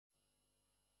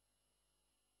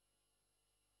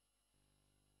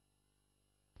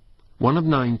One of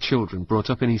 9 children brought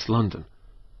up in East London,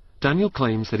 Daniel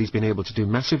claims that he's been able to do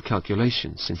massive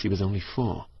calculations since he was only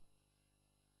 4.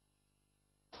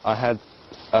 I had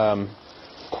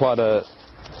quite a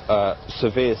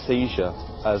severe seizure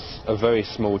as a very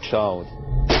small child.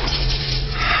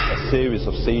 A series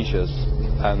of seizures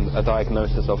and a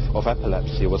diagnosis of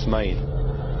epilepsy was made.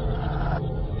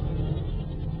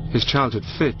 His childhood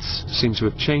fits seem to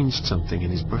have changed something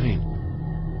in his brain.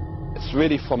 It's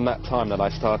really from that time that I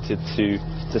started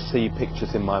to see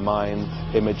pictures in my mind,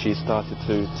 images started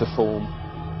to form.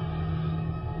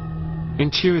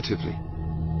 Intuitively,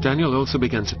 Daniel also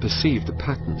began to perceive the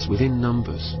patterns within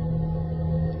numbers.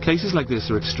 Cases like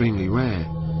this are extremely rare,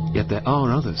 yet there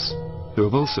are others who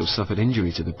have also suffered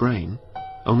injury to the brain,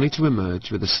 only to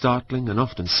emerge with a startling and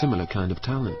often similar kind of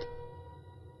talent.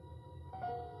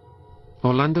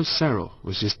 Orlando Serrell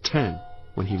was just 10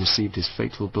 when he received his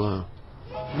fatal blow.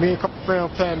 Me and a couple of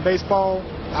friends playing baseball.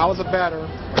 I was a batter.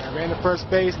 When I ran to first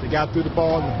base, the guy threw the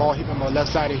ball, and the ball hit me on my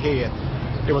left side of the head.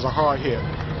 It was a hard hit,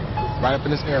 right up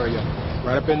in this area,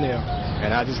 right up in there.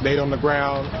 And I just laid on the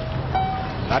ground.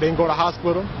 I didn't go to the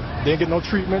hospital, didn't get no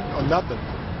treatment or nothing.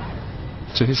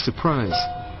 To his surprise,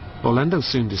 Orlando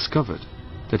soon discovered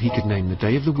that he could name the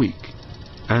day of the week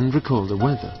and recall the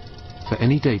weather for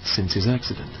any date since his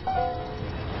accident.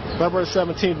 February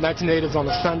 17th, 1980 was on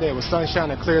a Sunday. It was sunshine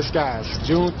and clear skies.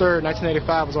 June 3rd,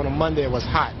 1985 was on a Monday. It was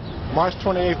hot. March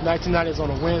 28th, 1990 was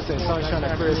on a Wednesday. Sunshine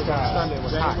and clear skies. Sunday it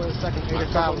was hot. January 2nd,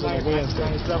 85 was on a Wednesday.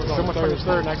 December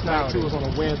 23rd, 1992 was on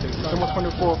a Wednesday. December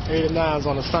 24th, 89 was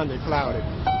on a Sunday, cloudy.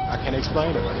 I can't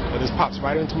explain it. It just pops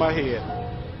right into my head.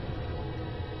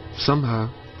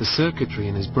 Somehow, the circuitry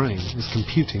in his brain is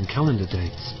computing calendar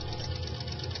dates.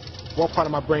 What part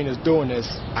of my brain is doing this,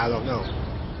 I don't know.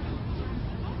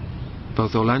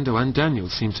 Both Orlando and Daniel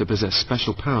seem to possess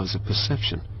special powers of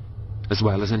perception, as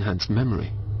well as enhanced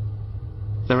memory.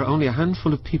 There are only a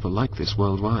handful of people like this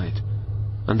worldwide,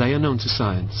 and they are known to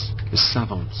science as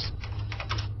savants.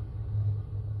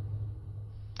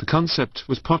 The concept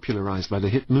was popularized by the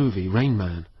hit movie Rain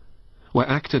Man, where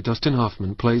actor Dustin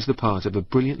Hoffman plays the part of a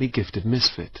brilliantly gifted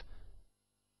misfit.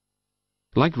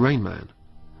 Like Rain Man,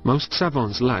 most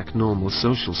savants lack normal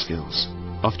social skills,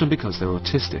 often because they're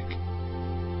autistic.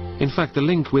 In fact, the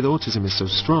link with autism is so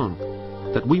strong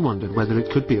that we wondered whether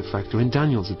it could be a factor in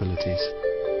Daniel's abilities.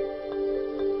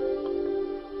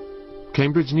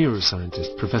 Cambridge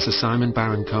neuroscientist Professor Simon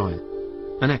Baron-Cohen,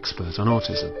 an expert on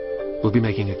autism, will be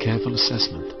making a careful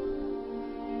assessment.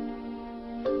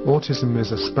 Autism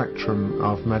is a spectrum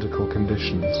of medical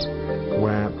conditions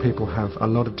where people have a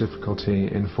lot of difficulty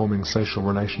in forming social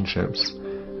relationships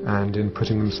and in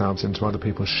putting themselves into other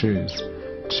people's shoes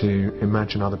to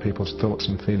imagine other people's thoughts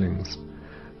and feelings.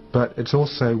 But it's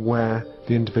also where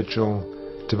the individual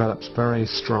develops very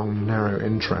strong narrow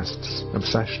interests,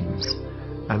 obsessions,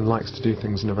 and likes to do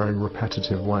things in a very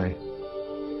repetitive way.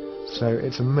 So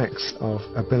it's a mix of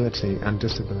ability and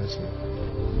disability.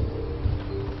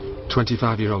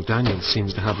 25-year-old Daniel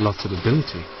seems to have lots of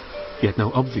ability, yet no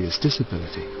obvious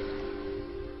disability.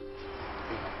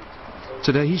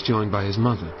 Today he's joined by his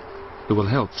mother, who will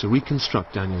help to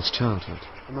reconstruct Daniel's childhood.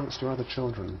 Amongst your other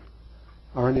children,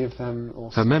 are any of them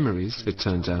also... Her memories, it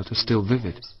turns out, are still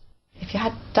vivid. If you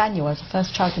had Daniel as a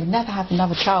first child, you would never have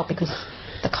another child because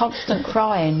the constant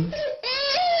crying,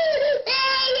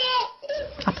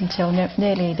 up until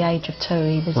nearly the age of 2,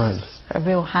 he was a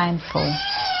real handful.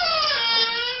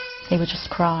 He would just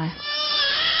cry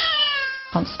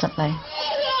constantly.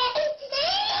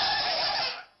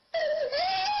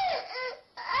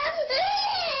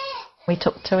 We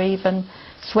took to even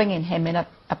swinging him in a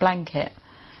blanket.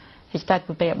 His dad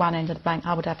would be at one end of the blanket,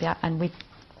 I would have the other, and we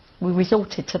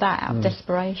resorted to that out of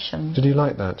desperation. Did you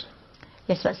like that?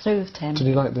 Yes, that soothed him. Did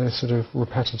you like the sort of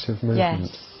repetitive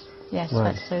movement? Yes,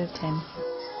 that soothed him.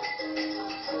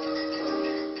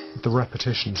 The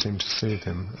repetition seemed to soothe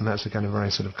him, and that's again a very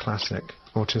sort of classic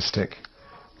autistic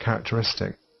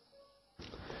characteristic.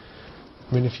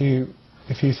 I mean, if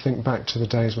you think back to the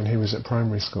days when he was at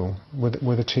primary school,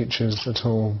 were the teachers at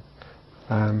all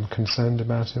concerned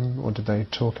about him, or did they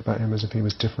talk about him as if he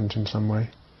was different in some way?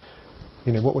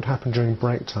 You know, what would happen during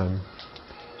break time?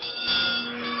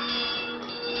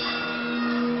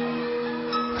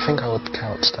 I think I would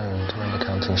count stones, I remember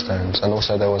counting stones, and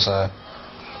also there was a,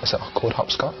 is it called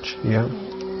hopscotch? Yeah.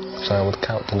 So I would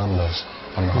count the numbers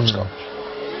on the hopscotch.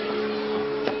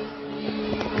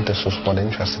 This was what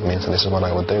interested me, so this is what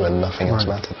I would do, and nothing else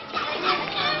mattered.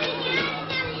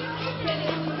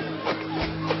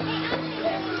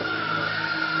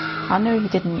 I knew he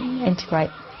didn't integrate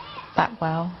that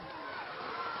well.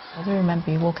 I do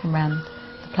remember you walking around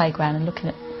the playground and looking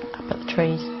up at the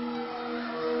trees.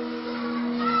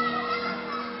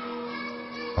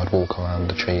 I'd walk around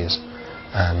the trees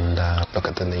and look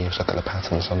at the leaves, look at the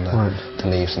patterns on the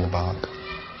leaves and the bark.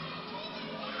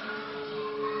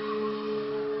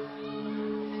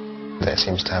 It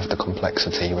seems to have the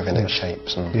complexity within its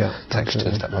shapes and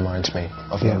textures that reminds me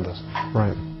of numbers.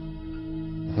 Right.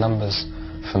 Numbers,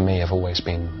 for me, have always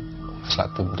been, it's like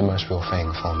the most real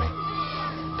thing for me.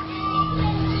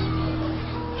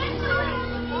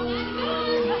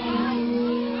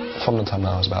 From the time that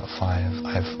I was about 5,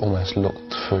 I've almost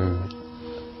looked through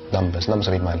numbers. Numbers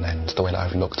have been my lens, the way that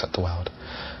I've looked at the world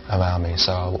around me.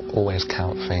 So I'll always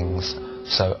count things.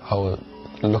 So I'll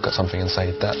look at something and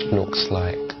say, that looks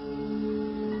like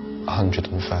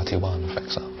 131, for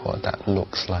example. That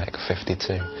looks like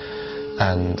 52.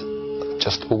 And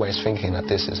just always thinking that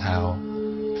this is how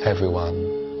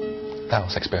everyone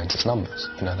else experiences numbers.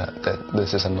 You know, that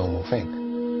this is a normal thing.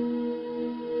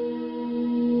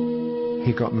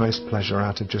 He got most pleasure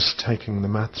out of just taking the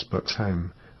maths books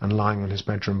home and lying on his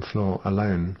bedroom floor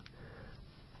alone,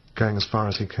 going as far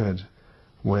as he could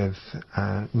with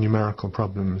numerical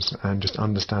problems and just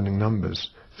understanding numbers,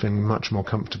 feeling much more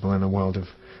comfortable in a world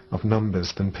of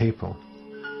numbers than people.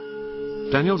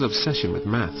 Daniel's obsession with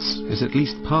maths is at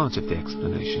least part of the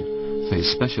explanation for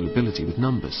his special ability with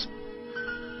numbers.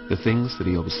 The things that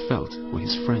he always felt were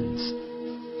his friends.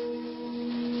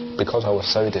 Because I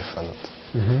was so different,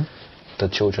 the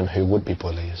children who would be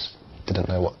bullies didn't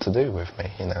know what to do with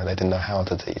me. You know, they didn't know how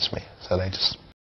to teach me, so they just